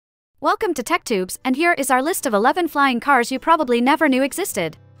Welcome to TechTubes, and here is our list of 11 flying cars you probably never knew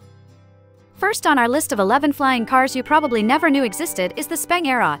existed. First on our list of 11 flying cars you probably never knew existed is the Speng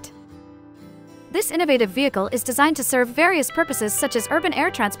Aerot. This innovative vehicle is designed to serve various purposes such as urban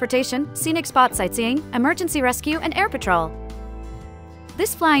air transportation, scenic spot sightseeing, emergency rescue, and air patrol.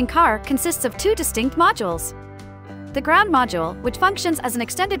 This flying car consists of two distinct modules. The ground module, which functions as an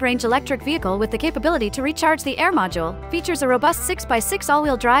extended-range electric vehicle with the capability to recharge the air module, features a robust 6x6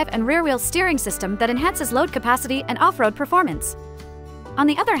 all-wheel drive and rear-wheel steering system that enhances load capacity and off-road performance. On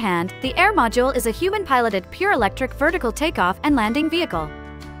the other hand, the air module is a human-piloted pure electric vertical takeoff and landing vehicle.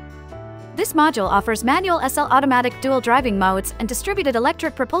 This module offers manual SL automatic dual driving modes and distributed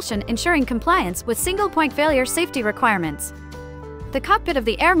electric propulsion, ensuring compliance with single-point failure safety requirements. The cockpit of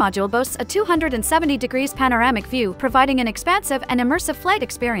the air module boasts a 270 degrees panoramic view, providing an expansive and immersive flight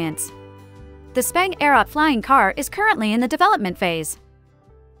experience. The Speng Aerot flying car is currently in the development phase.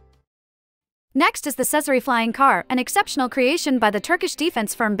 Next is the Cezeri flying car, an exceptional creation by the Turkish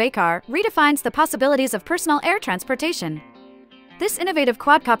defense firm Baykar, redefines the possibilities of personal air transportation. This innovative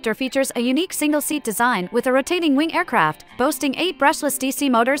quadcopter features a unique single-seat design with a rotating wing aircraft, boasting 8 brushless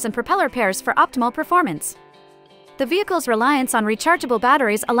DC motors and propeller pairs for optimal performance. The vehicle's reliance on rechargeable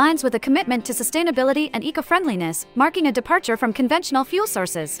batteries aligns with a commitment to sustainability and eco-friendliness, marking a departure from conventional fuel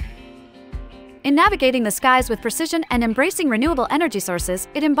sources. In navigating the skies with precision and embracing renewable energy sources,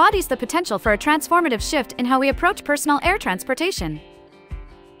 it embodies the potential for a transformative shift in how we approach personal air transportation.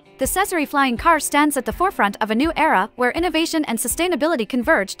 The Cezeri flying car stands at the forefront of a new era where innovation and sustainability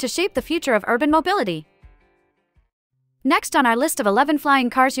converge to shape the future of urban mobility. Next on our list of 11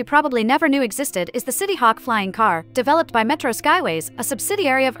 flying cars you probably never knew existed is the Cityhawk flying car, developed by Metro Skyways, a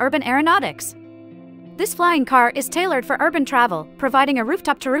subsidiary of Urban Aeronautics. This flying car is tailored for urban travel, providing a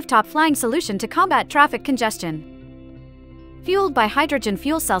rooftop-to-rooftop flying solution to combat traffic congestion. Fueled by hydrogen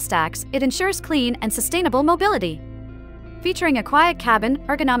fuel cell stacks, it ensures clean and sustainable mobility. Featuring a quiet cabin,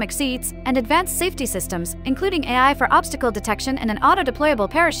 ergonomic seats, and advanced safety systems, including AI for obstacle detection and an auto-deployable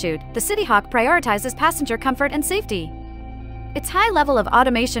parachute, the Cityhawk prioritizes passenger comfort and safety. Its high level of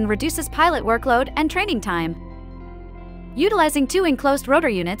automation reduces pilot workload and training time. Utilizing 2 enclosed rotor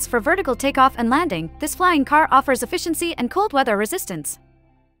units for vertical takeoff and landing, this flying car offers efficiency and cold weather resistance.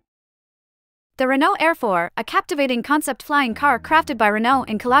 The Renault Air 4, a captivating concept flying car crafted by Renault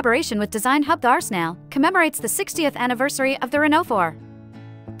in collaboration with design hub Arsenal, commemorates the 60th anniversary of the Renault 4.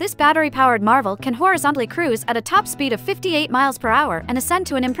 This battery-powered marvel can horizontally cruise at a top speed of 58 miles per hour and ascend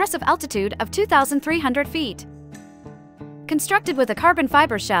to an impressive altitude of 2,300 feet. Constructed with a carbon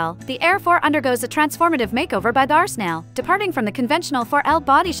fiber shell, the Air 4 undergoes a transformative makeover by Arsenal, departing from the conventional 4L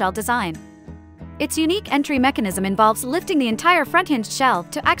body shell design. Its unique entry mechanism involves lifting the entire front-hinged shell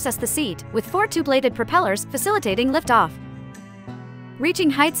to access the seat, with 4 two-bladed propellers facilitating liftoff. Reaching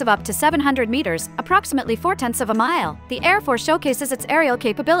heights of up to 700 meters, approximately 4/10 of a mile, the Air 4 showcases its aerial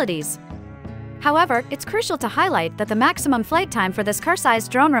capabilities. However, it's crucial to highlight that the maximum flight time for this car-sized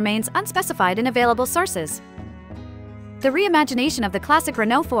drone remains unspecified in available sources. The reimagination of the classic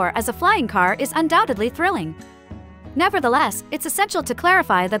Renault 4 as a flying car is undoubtedly thrilling. Nevertheless, it's essential to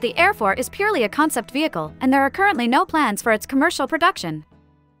clarify that the Air 4 is purely a concept vehicle, and there are currently no plans for its commercial production.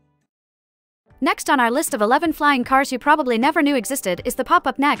 Next on our list of 11 flying cars you probably never knew existed is the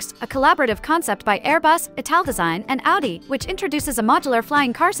Pop-Up Next, a collaborative concept by Airbus, Italdesign, and Audi, which introduces a modular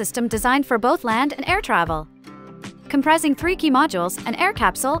flying car system designed for both land and air travel. Comprising 3 key modules, an air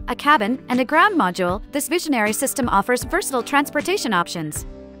capsule, a cabin, and a ground module, this visionary system offers versatile transportation options.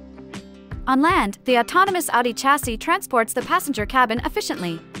 On land, the autonomous Audi chassis transports the passenger cabin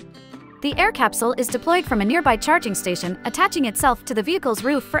efficiently. The air capsule is deployed from a nearby charging station, attaching itself to the vehicle's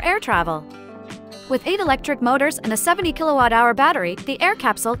roof for air travel. With 8 electric motors and a 70 kilowatt-hour battery, the air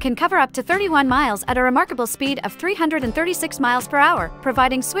capsule can cover up to 31 miles at a remarkable speed of 336 miles per hour,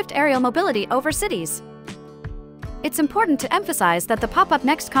 providing swift aerial mobility over cities. It's important to emphasize that the Pop-Up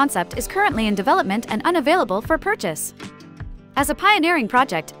Next concept is currently in development and unavailable for purchase. As a pioneering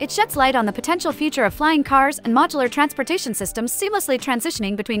project, it sheds light on the potential future of flying cars and modular transportation systems seamlessly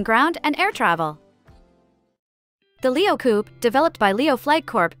transitioning between ground and air travel. The Leo Coupe, developed by Leo Flight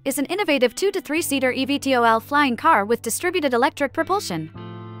Corp, is an innovative 2- to 3-seater eVTOL flying car with distributed electric propulsion.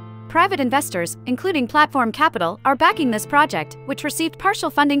 Private investors, including Platform Capital, are backing this project, which received partial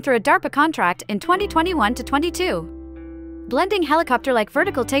funding through a DARPA contract in 2021-22. Blending helicopter-like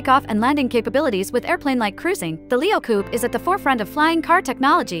vertical takeoff and landing capabilities with airplane-like cruising, the Leo Coupe is at the forefront of flying car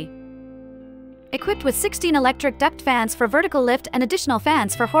technology. Equipped with 16 electric duct fans for vertical lift and additional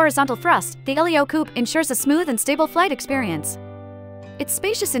fans for horizontal thrust, the Leo Coupe ensures a smooth and stable flight experience. Its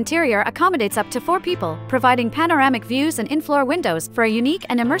spacious interior accommodates up to 4 people, providing panoramic views and in-floor windows for a unique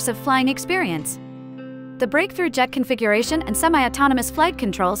and immersive flying experience. The breakthrough jet configuration and semi-autonomous flight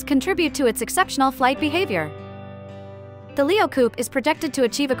controls contribute to its exceptional flight behavior. The Leo Coupe is projected to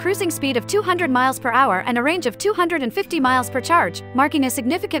achieve a cruising speed of 200 miles per hour and a range of 250 miles per charge, marking a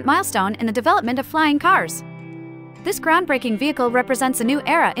significant milestone in the development of flying cars. This groundbreaking vehicle represents a new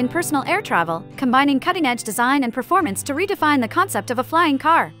era in personal air travel, combining cutting-edge design and performance to redefine the concept of a flying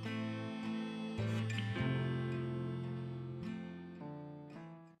car.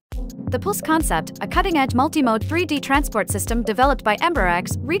 The Pulse concept, a cutting-edge multi-mode 3D transport system developed by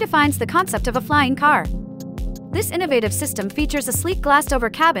Emberx, redefines the concept of a flying car. This innovative system features a sleek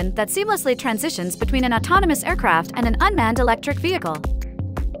glassed-over cabin that seamlessly transitions between an autonomous aircraft and an unmanned electric vehicle.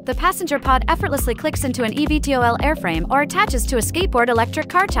 The passenger pod effortlessly clicks into an eVTOL airframe or attaches to a skateboard electric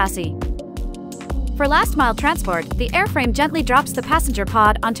car chassis. For last-mile transport, the airframe gently drops the passenger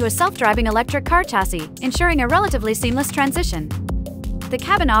pod onto a self-driving electric car chassis, ensuring a relatively seamless transition. The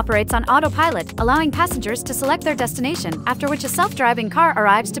cabin operates on autopilot, allowing passengers to select their destination, after which a self-driving car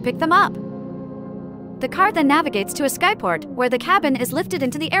arrives to pick them up. The car then navigates to a skyport, where the cabin is lifted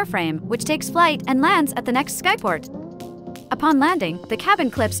into the airframe, which takes flight and lands at the next skyport. Upon landing, the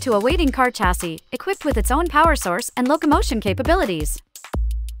cabin clips to a waiting car chassis, equipped with its own power source and locomotion capabilities.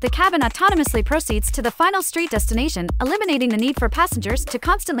 The cabin autonomously proceeds to the final street destination, eliminating the need for passengers to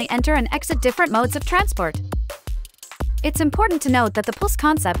constantly enter and exit different modes of transport. It's important to note that the Pulse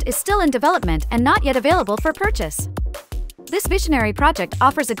concept is still in development and not yet available for purchase. This visionary project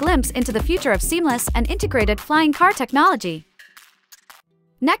offers a glimpse into the future of seamless and integrated flying car technology.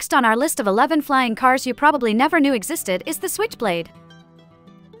 Next on our list of 11 flying cars you probably never knew existed is the Switchblade.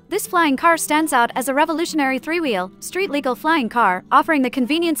 This flying car stands out as a revolutionary 3-wheel, street-legal flying car, offering the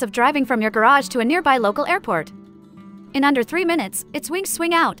convenience of driving from your garage to a nearby local airport. In under 3 minutes, its wings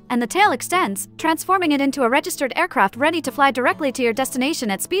swing out, and the tail extends, transforming it into a registered aircraft ready to fly directly to your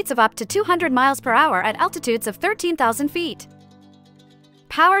destination at speeds of up to 200 miles per hour at altitudes of 13,000 feet.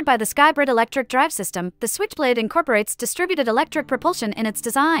 Powered by the Skybrid electric drive system, the Switchblade incorporates distributed electric propulsion in its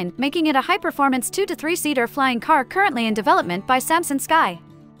design, making it a high-performance 2- to 3-seater flying car currently in development by Samsung Sky.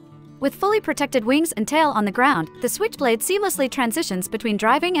 With fully protected wings and tail on the ground, the Switchblade seamlessly transitions between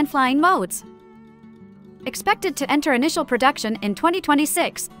driving and flying modes. Expected to enter initial production in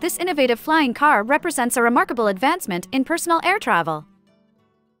 2026, this innovative flying car represents a remarkable advancement in personal air travel.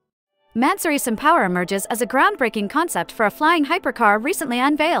 Mansory SimPower emerges as a groundbreaking concept for a flying hypercar recently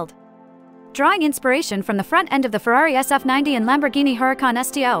unveiled. Drawing inspiration from the front end of the Ferrari SF90 and Lamborghini Huracan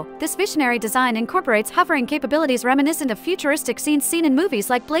STO, this visionary design incorporates hovering capabilities reminiscent of futuristic scenes seen in movies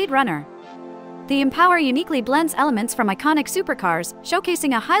like Blade Runner. The SimPower uniquely blends elements from iconic supercars,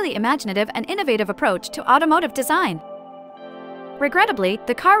 showcasing a highly imaginative and innovative approach to automotive design. Regrettably,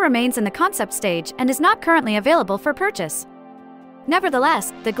 the car remains in the concept stage and is not currently available for purchase.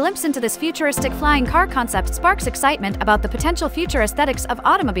 Nevertheless, the glimpse into this futuristic flying car concept sparks excitement about the potential future aesthetics of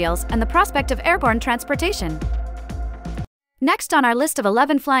automobiles and the prospect of airborne transportation. Next on our list of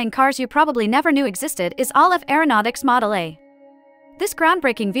 11 flying cars you probably never knew existed is Aleph Aeronautics Model A. This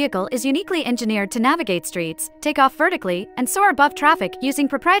groundbreaking vehicle is uniquely engineered to navigate streets, take off vertically, and soar above traffic using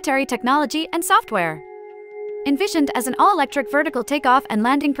proprietary technology and software. Envisioned as an all-electric vertical takeoff and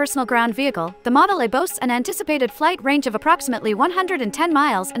landing personal ground vehicle, the Model A boasts an anticipated flight range of approximately 110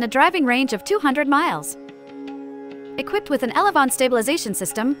 miles and a driving range of 200 miles. Equipped with an Elevon stabilization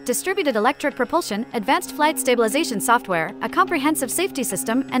system, distributed electric propulsion, advanced flight stabilization software, a comprehensive safety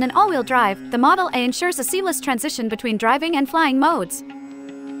system, and an all-wheel drive, the Model A ensures a seamless transition between driving and flying modes.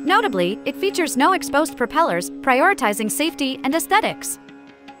 Notably, it features no exposed propellers, prioritizing safety and aesthetics.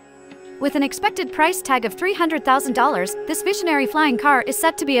 With an expected price tag of $300,000, this visionary flying car is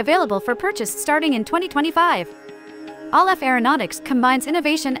set to be available for purchase starting in 2025. Aleph Aeronautics combines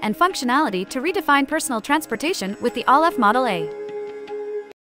innovation and functionality to redefine personal transportation with the Aleph Model A.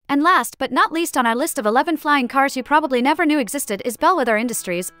 And last but not least on our list of 11 flying cars you probably never knew existed is Bellwether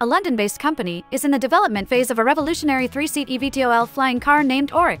Industries, a London-based company, is in the development phase of a revolutionary 3-seat eVTOL flying car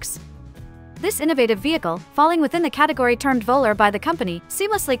named Oryx. This innovative vehicle, falling within the category termed Volar by the company,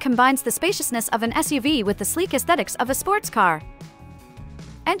 seamlessly combines the spaciousness of an SUV with the sleek aesthetics of a sports car.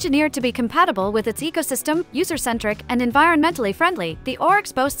 Engineered to be compatible with its ecosystem, user-centric, and environmentally friendly, the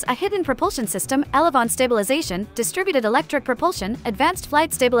Oryx boasts a hidden propulsion system, Elevon stabilization, distributed electric propulsion, advanced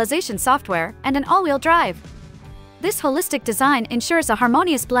flight stabilization software, and an all-wheel drive. This holistic design ensures a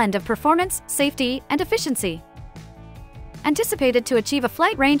harmonious blend of performance, safety, and efficiency. Anticipated to achieve a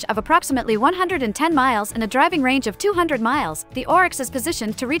flight range of approximately 110 miles and a driving range of 200 miles, the Oryx is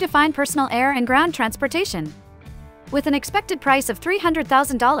positioned to redefine personal air and ground transportation. With an expected price of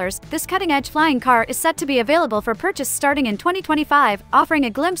 $300,000, this cutting-edge flying car is set to be available for purchase starting in 2025, offering a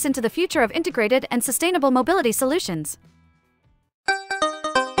glimpse into the future of integrated and sustainable mobility solutions.